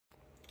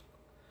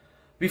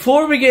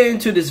Before we get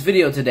into this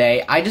video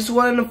today, I just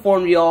want to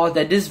inform y'all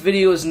that this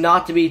video is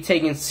not to be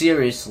taken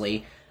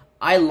seriously.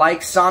 I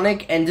like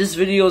Sonic, and this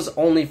video is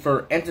only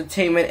for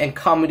entertainment and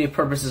comedy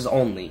purposes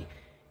only,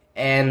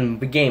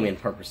 and gaming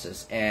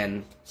purposes.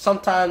 And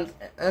sometimes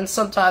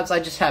I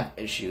just have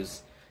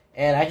issues,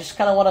 and I just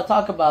kind of want to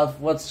talk about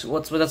what's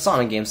with the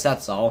Sonic games.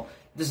 That's all.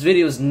 This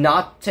video is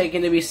not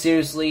taken to be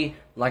seriously,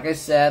 like I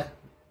said.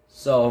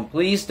 So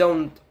please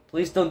don't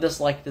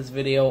dislike this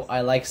video.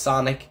 I like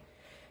Sonic.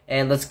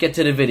 And let's get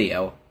to the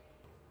video.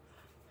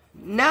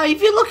 Now,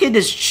 if you look at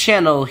this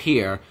channel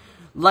here,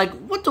 like,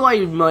 what do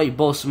I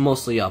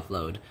mostly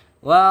upload?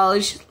 Well,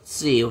 let's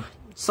see,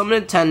 some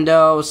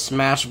Nintendo,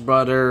 Smash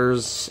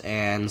Brothers,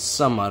 and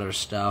some other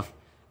stuff.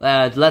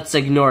 Let's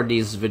ignore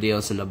these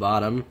videos in the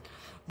bottom.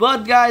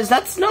 But guys,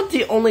 that's not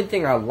the only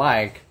thing I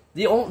like.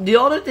 The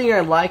other thing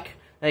I like,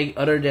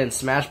 other than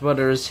Smash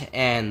Brothers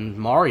and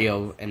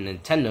Mario and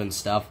Nintendo and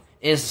stuff,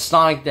 is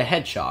Sonic the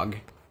Hedgehog.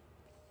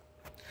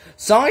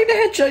 Sonic the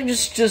Hedgehog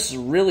is just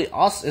really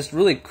awesome. It's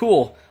really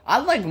cool. I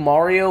like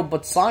Mario,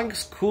 but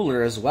Sonic's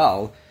cooler as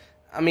well.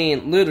 I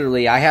mean,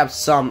 literally, I have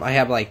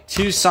like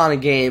 2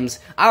 Sonic games.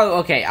 I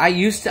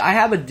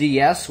have a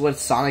DS with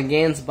Sonic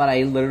games, but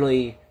I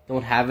literally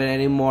don't have it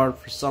anymore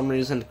for some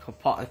reason.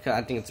 I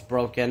think it's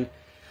broken.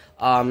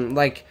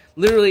 Like,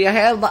 literally, I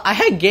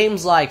had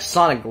games like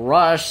Sonic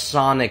Rush,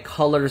 Sonic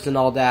Colors, and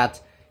all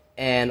that.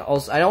 And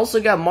I also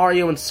got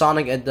Mario and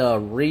Sonic at the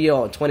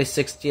Rio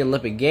 2016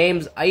 Olympic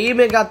Games. I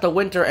even got the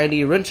Winter and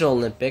the Original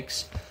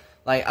Olympics.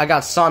 Like, I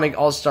got Sonic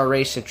All-Star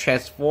Racing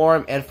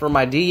Transform. And for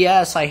my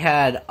DS, I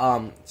had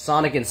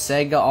Sonic and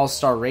SEGA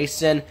All-Star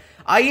Racing.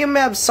 I even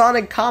have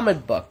Sonic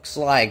comic books,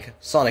 like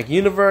Sonic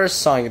Universe,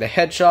 Sonic the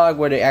Hedgehog,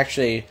 where they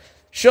actually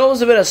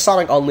shows a bit of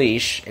Sonic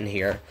Unleashed in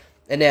here.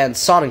 And then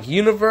Sonic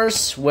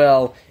Universe,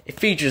 well, it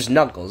features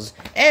Knuckles.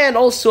 And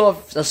also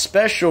a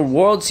special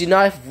Worlds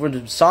Unite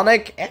with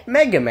Sonic and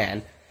Mega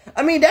Man.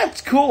 I mean, that's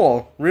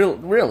cool,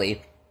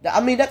 really. I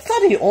mean, that's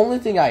not the only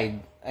thing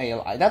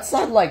that's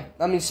not like,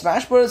 I mean,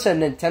 Smash Bros.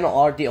 And Nintendo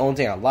aren't the only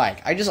thing I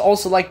like. I just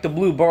also like the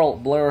Blue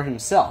Blur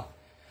himself.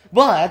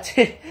 But,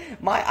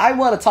 I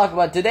want to talk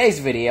about today's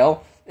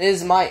video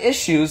is my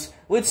issues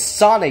with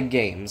Sonic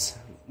games.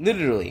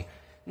 Literally.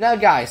 Now,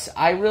 guys,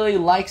 I really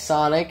like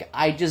Sonic.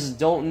 I just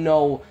don't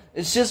know.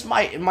 It's just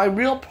my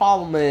real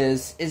problem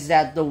is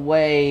that the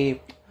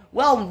way.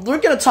 Well,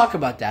 we're gonna talk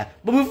about that.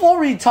 But before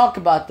we talk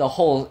about the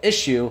whole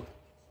issue,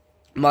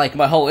 like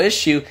my whole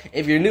issue,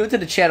 if you're new to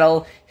the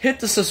channel, hit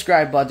the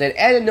subscribe button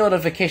and the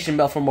notification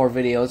bell for more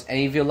videos. And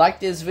if you like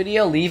this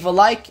video, leave a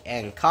like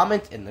and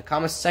comment in the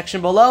comments section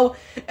below.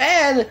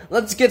 And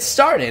let's get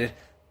started.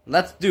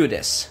 Let's do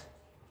this.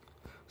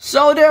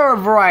 So there are a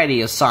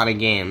variety of Sonic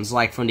games,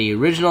 like from the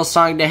original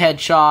Sonic the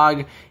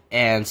Hedgehog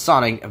and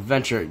Sonic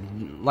Adventure,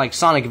 like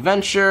Sonic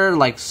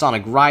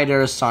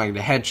Riders, Sonic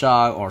the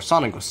Hedgehog, or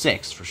Sonic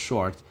 06 for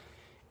short,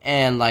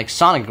 and like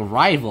Sonic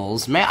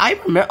Rivals. Man, I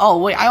remember. Oh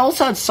wait, I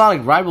also had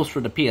Sonic Rivals for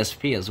the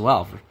PSP as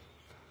well.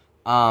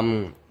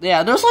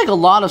 Yeah, there's like a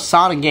lot of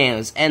Sonic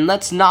games, and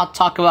let's not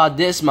talk about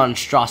this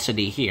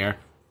monstrosity here.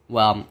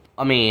 Well,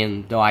 I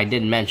mean, though I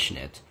did mention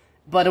it,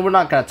 but we're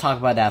not gonna talk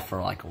about that for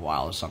like a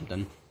while or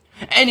something.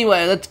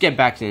 Anyway, let's get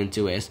back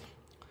into it.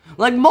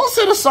 Like, most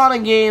of the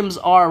Sonic games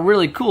are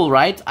really cool,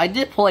 right? I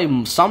did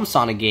play some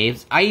Sonic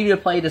games. I even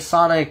played the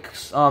Sonic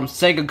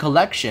SEGA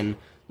collection,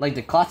 like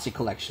the classic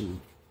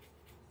collection.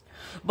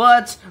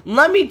 But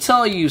let me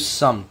tell you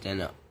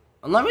something.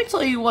 Let me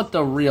tell you what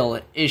the real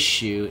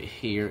issue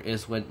here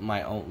is with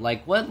my own.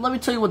 Like, let me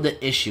tell you what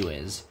the issue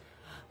is.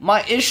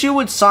 My issue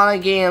with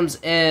Sonic games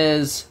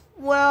is,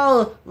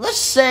 well, let's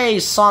say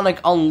Sonic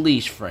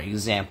Unleashed, for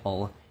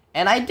example.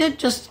 And I did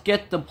just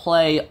get to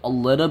play a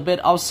little bit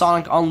of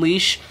Sonic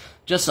Unleashed,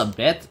 just a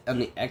bit, on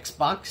the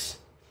Xbox.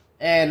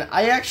 And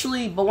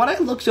but when I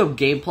looked up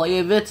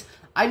gameplay of it,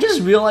 I just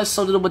realized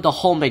something with the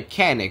whole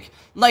mechanic.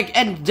 Like,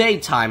 at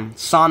daytime,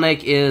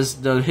 Sonic is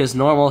his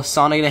normal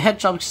Sonic the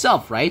Hedgehog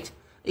self, right?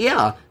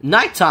 Yeah,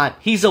 nighttime,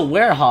 he's a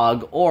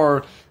werehog,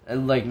 or,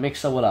 like,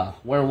 mixed up with a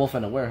werewolf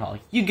and a werehog.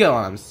 You get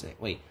what I'm saying.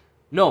 Wait,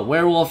 no,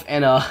 werewolf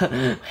and a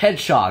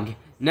hedgehog.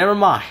 Never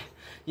mind.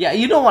 Yeah,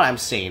 you know what I'm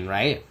saying,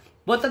 right?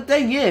 But the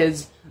thing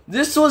is,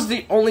 this was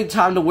the only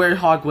time the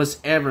werehog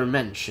was ever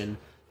mentioned.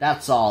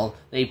 That's all.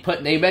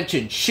 They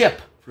mentioned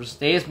Chip.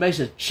 They just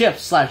mentioned Chip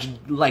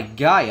 / like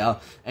Gaia,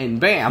 and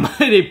bam,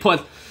 they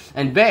put it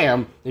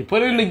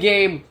in the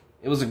game.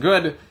 It was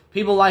good.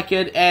 People like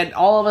it, and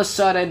all of a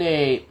sudden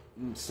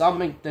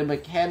the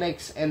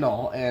mechanics and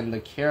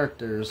the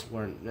characters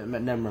were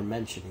never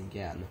mentioned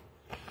again,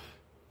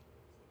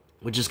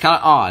 which is kind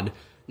of odd.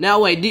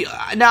 Now wait,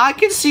 now I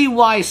can see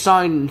why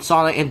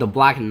Sonic and the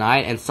Black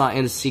Knight and Sonic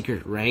and the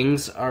Secret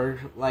Rings are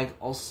like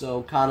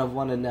also kind of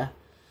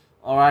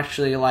or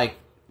actually like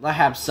I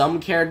have some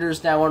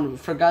characters that one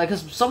forgot,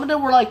 because some of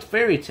them were like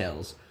fairy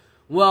tales.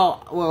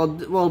 Well,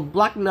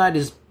 Black Knight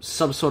is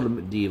some sort of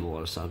medieval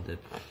or something.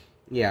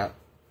 Yeah,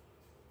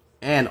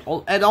 and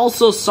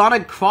also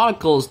Sonic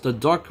Chronicles: The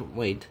Dark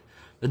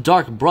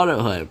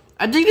Brotherhood.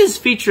 I think this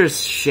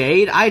features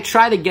Shade. I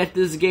tried to get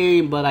this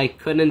game, but I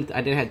couldn't.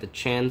 I didn't have the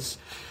chance.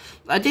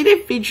 I think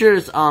it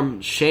features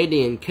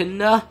Shady and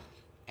Kinda,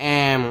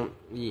 and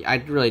yeah, I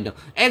really don't.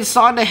 And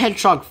Sonic the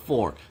Hedgehog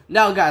 4.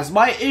 Now, guys,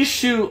 my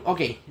issue.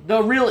 Okay,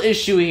 the real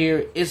issue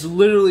here is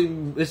literally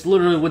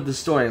with the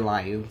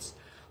storylines.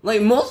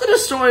 Like, most of the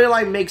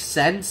storyline makes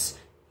sense,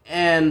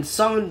 and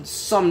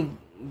some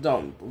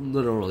don't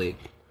literally.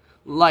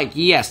 Like,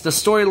 yes, the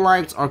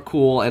storylines are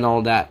cool and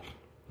all that.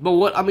 But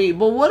what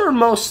are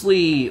most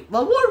heroic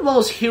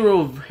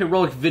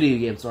video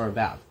games are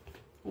about?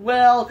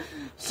 Well,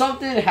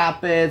 something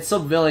happens,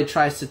 some villain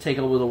tries to take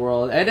over the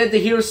world, and then the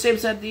hero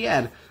saves at the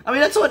end. I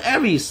mean, that's what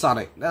every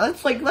Sonic,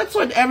 that's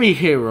what every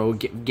hero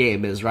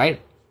game is,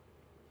 right?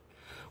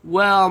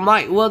 Well,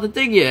 the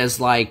thing is,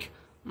 like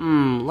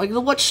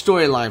what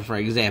storyline, for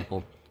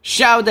example?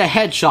 Shadow the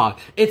Hedgehog.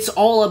 It's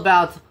all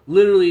about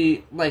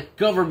literally like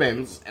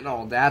governments and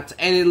all that,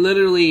 and it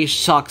literally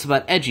talks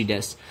about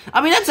edginess.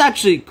 I mean, that's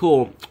actually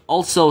cool.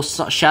 Also,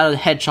 Shadow the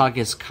Hedgehog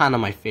is kind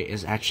of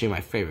actually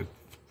my favorite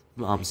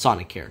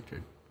Sonic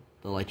character.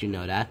 To let you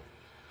know that.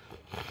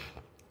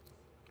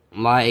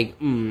 Like,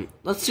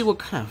 let's see what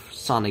kind of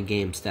Sonic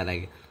games that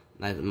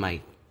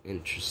might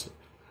interest.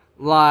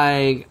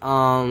 Like,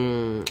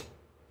 oh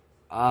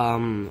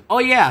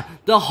yeah,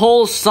 the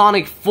whole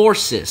Sonic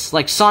Forces,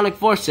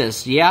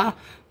 yeah?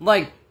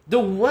 Like, the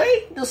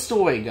way the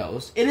story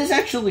goes, it is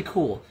actually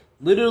cool.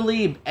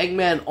 Literally,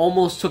 Eggman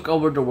almost took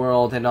over the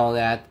world and all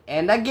that,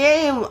 and that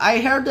game, I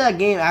heard that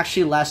game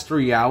actually lasts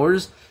 3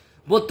 hours,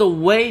 but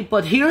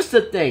here's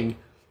the thing,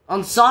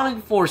 on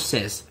Sonic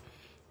Forces,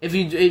 if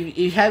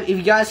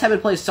you guys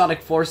haven't played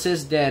Sonic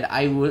Forces, then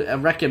I would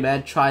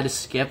recommend I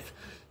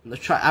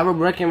would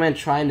recommend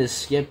trying to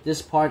skip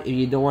this part if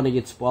you don't want to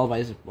get spoiled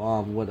by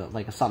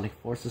like a Sonic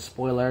Forces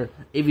spoiler.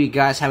 If you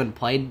guys haven't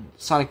played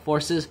Sonic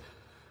Forces,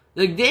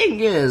 the thing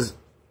is,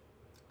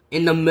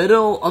 in the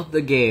middle of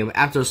the game,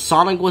 after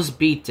Sonic was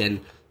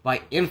beaten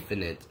by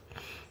Infinite,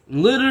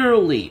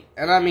 literally,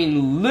 and I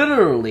mean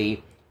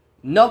literally,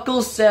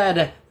 Knuckles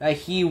said that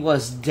he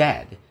was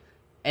dead,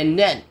 and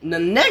then in the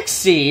next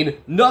scene,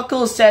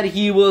 Knuckles said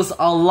he was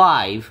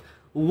alive.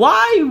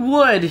 Why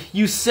would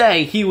you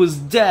say he was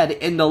dead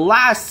in the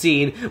last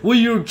scene when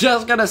you're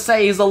just gonna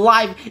say he's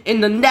alive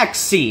in the next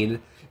scene?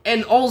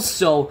 And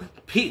also,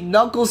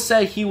 Knuckles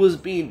said he was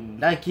being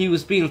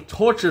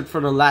tortured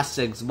for the last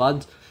 6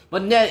 months,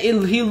 but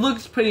then he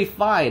looks pretty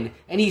fine.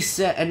 And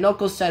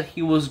Knuckles said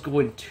he was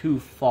going too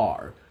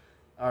far,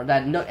 or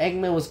that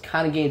Eggman was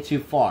kind of getting too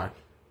far.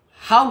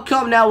 How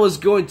come that was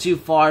going too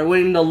far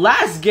when in the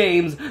last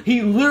games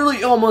he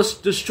literally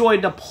almost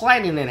destroyed the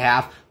planet in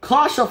half,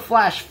 caused a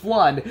flash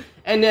flood,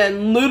 and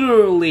then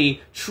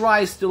literally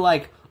tries to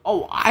like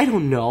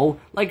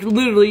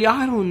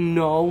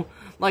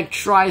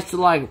tries to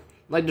like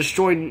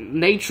destroy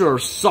nature or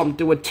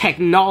something with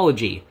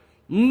technology,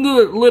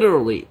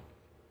 literally.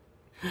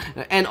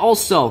 And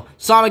also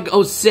Sonic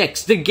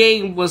 06, the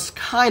game was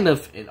kind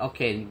of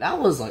okay. That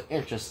was an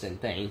interesting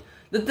thing.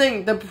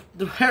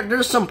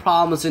 There's some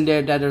problems in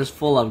there that there's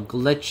full of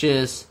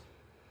glitches.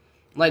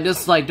 Because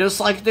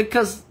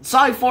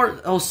Sonic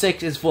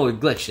 06 is full of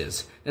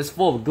glitches. It's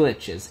full of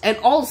glitches. And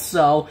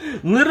also,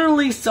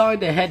 literally Sonic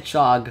the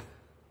Hedgehog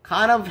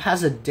kind of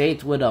has a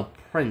date with a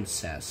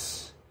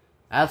princess.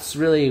 That's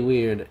really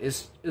weird.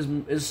 Is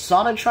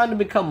Sonic trying to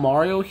become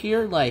Mario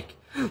here? Like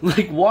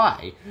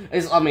why?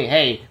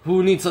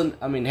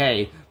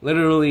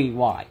 Literally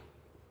why?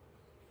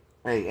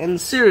 And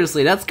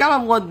seriously, that's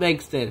kind of what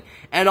makes it.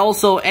 And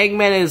also,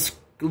 Eggman is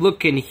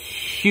looking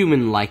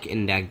human-like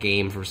in that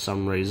game for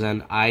some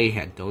reason.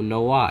 I don't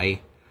know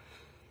why.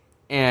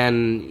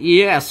 And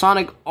yeah,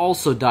 Sonic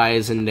also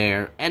dies in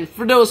there. And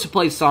for those who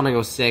play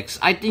Sonic 06,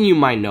 I think you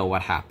might know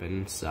what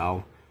happened.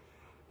 So,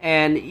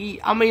 and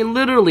I mean,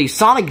 literally,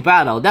 Sonic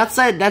Battle. That's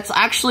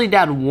actually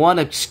that one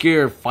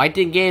obscure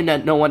fighting game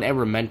that no one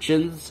ever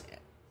mentions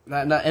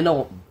in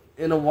a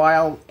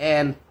while.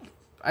 And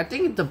I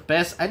think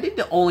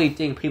the only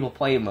thing people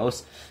play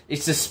most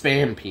is the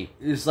spam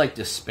It's like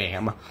the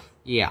spam.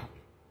 Yeah.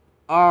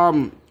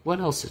 What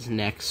else is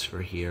next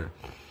for here?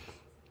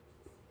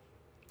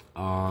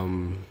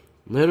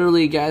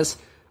 Literally, guys.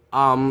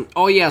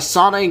 Oh yeah,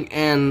 Sonic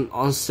and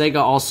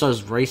SEGA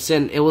All-Stars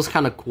Racing. It was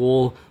kind of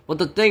cool. But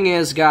the thing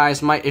is,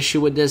 guys, my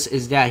issue with this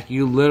is that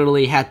you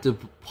literally had to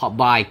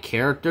buy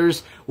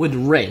characters with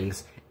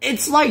rings.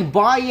 It's like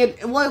buying,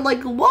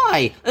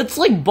 why? It's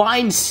like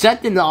buying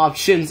setting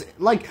options.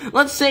 Like,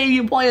 let's say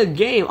you play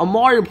a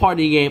Mario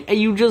Party game, and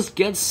you just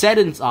get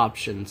settings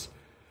options.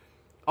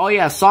 Oh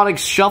yeah, Sonic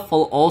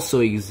Shuffle also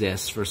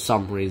exists for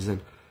some reason.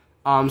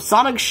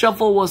 Sonic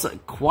Shuffle was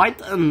quite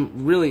a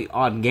really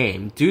odd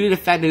game, due to the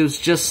fact that it was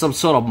just some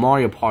sort of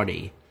Mario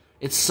Party.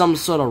 It's some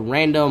sort of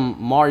random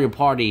Mario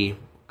Party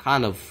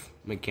kind of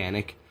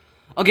mechanic.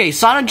 Okay,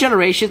 Sonic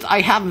Generations,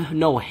 I have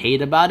no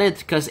hate about it,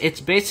 because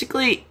it's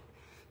basically...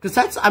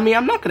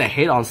 I'm not gonna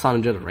hate on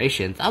Sonic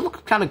Generations. That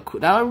looks kind of cool.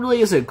 That really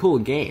is a cool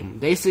game.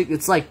 Basically,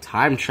 it's like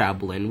time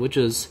traveling, which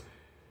is...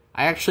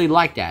 I actually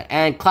like that.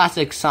 And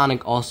Classic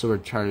Sonic also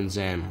returns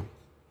in.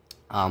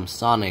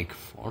 Sonic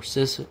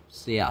Forces.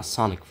 Yeah,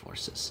 Sonic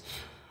Forces.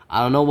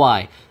 I don't know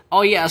why.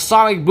 Oh yeah,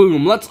 Sonic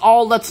Boom. Let's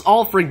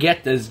all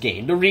forget this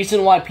game. The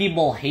reason why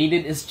people hate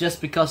it is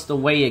just because the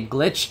way it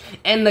glitched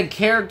and the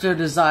character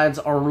designs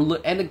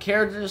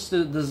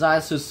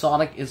to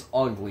Sonic is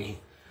ugly.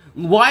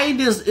 Why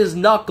is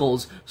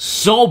Knuckles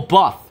so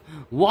buff?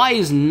 Why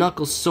is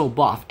Knuckles so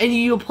buff? And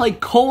you play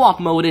co-op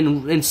mode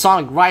in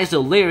Sonic Rise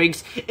of the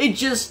Lyrics,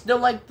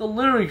 the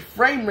lyric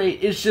frame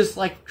rate is just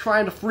like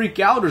trying to freak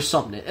out or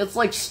something. It's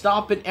like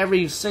stopping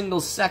every single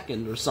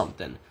second or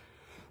something.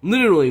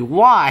 Literally,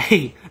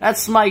 why?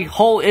 That's my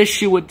whole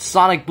issue with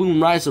Sonic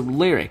Boom Rise of the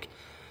Lyric.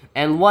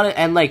 And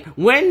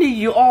when do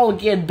you all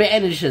get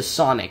banished as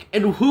Sonic?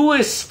 And who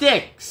is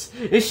Styx?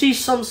 Is she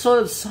some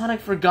sort of Sonic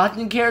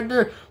Forgotten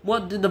character?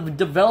 What did the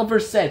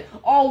developer said?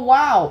 Oh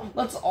wow,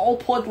 let's all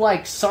put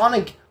like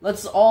a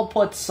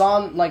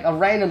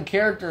random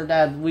character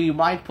that we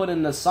might put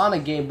in the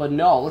Sonic game, but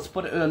no, let's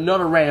put it in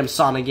another random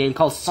Sonic game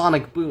called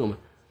Sonic Boom.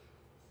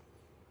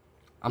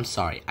 I'm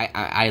sorry,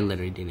 I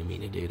literally didn't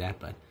mean to do that,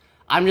 but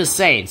I'm just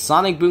saying,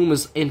 Sonic Boom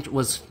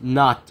was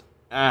not.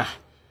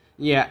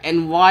 Yeah,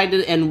 and why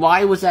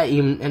was that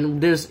even?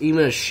 And there's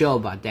even a show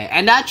about that,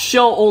 and that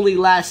show only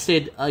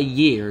lasted a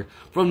year,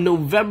 from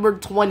November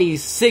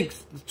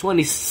 26th,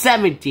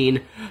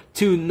 2017,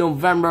 to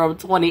November of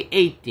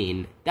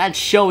 2018. That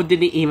show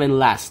didn't even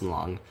last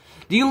long.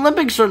 The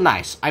Olympics are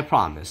nice, I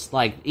promise.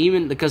 Like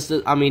even because they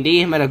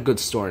even had a good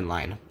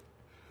storyline.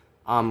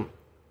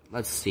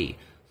 Let's see.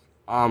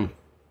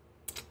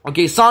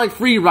 Okay, Sonic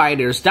Free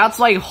Riders.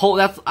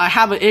 I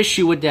have an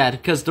issue with that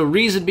because the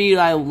reason being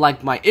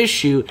my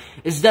issue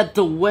is that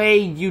the way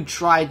you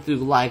try to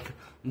like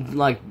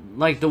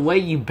the way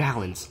you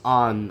balance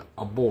on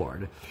a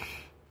board.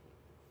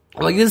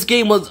 Like this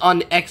game was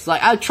on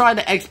I tried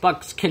the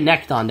Xbox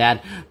Connect on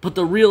that, but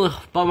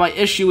my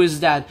issue is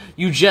that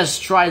you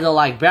just try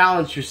to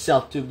balance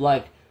yourself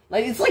to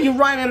it's like you're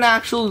riding an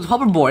actual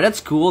hoverboard.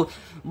 That's cool.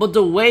 But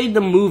the way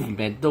the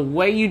movement, the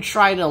way you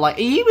try to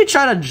you even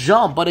try to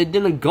jump, but it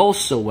didn't go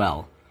so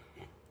well.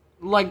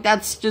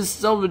 That's just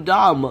so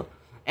dumb.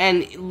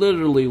 And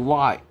literally,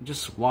 why?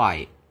 Just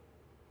why?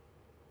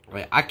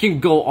 Right, I can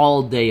go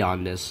all day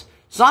on this.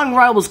 Sonic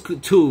Rivals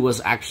 2 was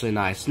actually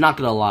nice, not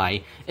gonna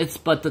lie.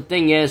 But the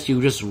thing is,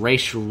 you just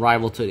race your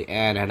rival to the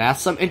end, and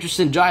that's some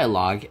interesting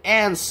dialogue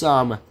and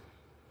some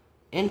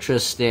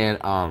interesting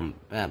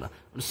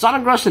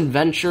Sonic Rush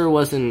Adventure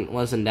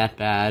wasn't that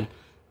bad.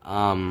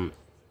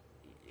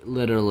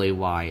 Literally,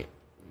 why?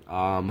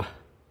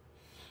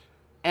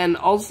 And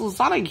also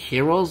Sonic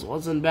Heroes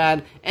wasn't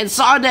bad, and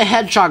Sonic the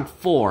Hedgehog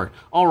 4.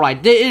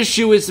 Alright, the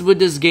issue is with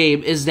this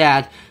game is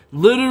that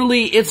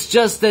literally it's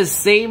just the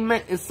same.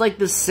 It's like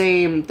the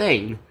same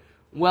thing.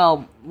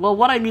 Well,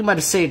 what I mean by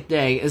the same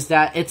thing is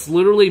that it's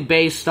literally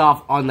based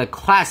off on the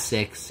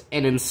classics,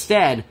 and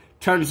instead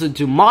turns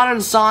into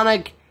modern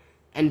Sonic.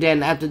 And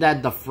then after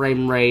that, the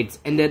frame rates.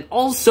 And then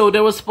also,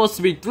 there was supposed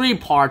to be 3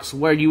 parts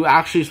where you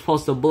actually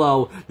supposed to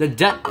blow the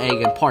Death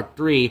Egg in part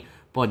 3.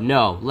 But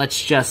no,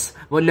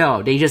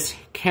 they just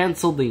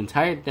canceled the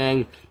entire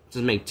thing to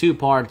make 2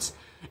 parts.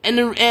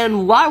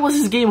 And why was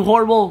this game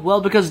horrible?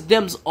 Well, because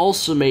Dims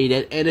also made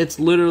it, and it's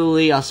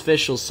literally an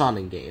official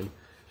Sonic game.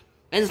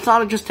 And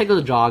Sonic just takes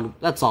a jog,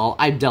 that's all.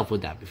 I dealt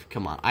with that before.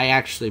 Come on, I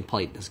actually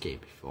played this game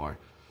before.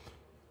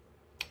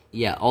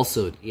 Yeah,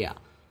 also, yeah.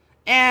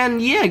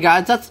 And yeah,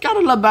 guys, that's kind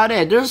of about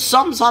it. There's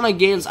some Sonic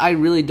games I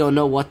really don't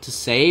know what to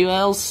say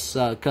else,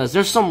 because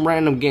there's some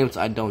random games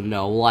I don't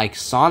know, like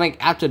Sonic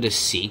After the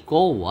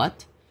Sequel,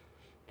 what?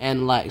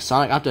 And like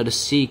Sonic After the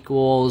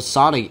Sequel,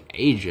 Sonic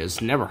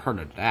Ages, never heard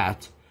of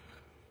that.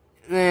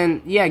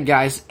 And yeah,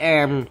 guys,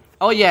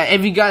 oh yeah,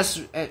 if you guys,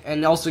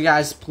 and also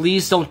guys,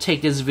 please don't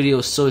take this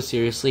video so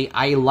seriously.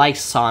 I like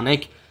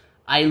Sonic.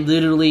 I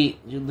literally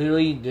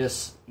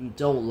just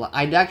don't.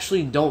 I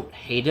actually don't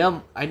hate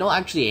him. I don't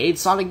actually hate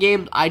Sonic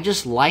games. I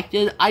just liked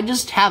it. I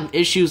just have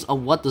issues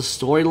of what the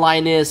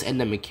storyline is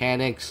and the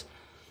mechanics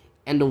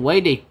and the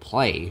way they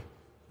play.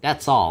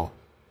 That's all.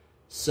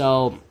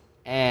 So,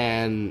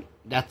 and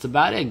that's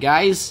about it,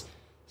 guys.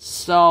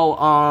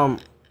 So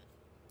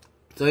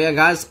yeah,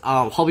 guys.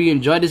 Hope you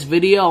enjoyed this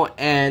video.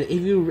 And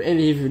if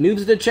you're new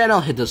to the channel,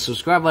 hit the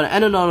subscribe button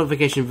and the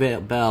notification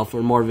bell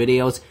for more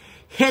videos.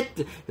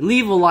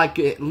 Leave a like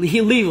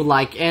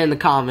and a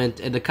comment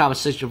in the comment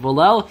section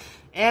below,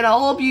 and I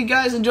hope you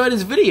guys enjoyed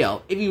this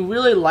video. If you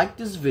really liked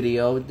this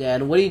video,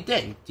 then what do you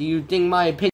think? Do you think my opinion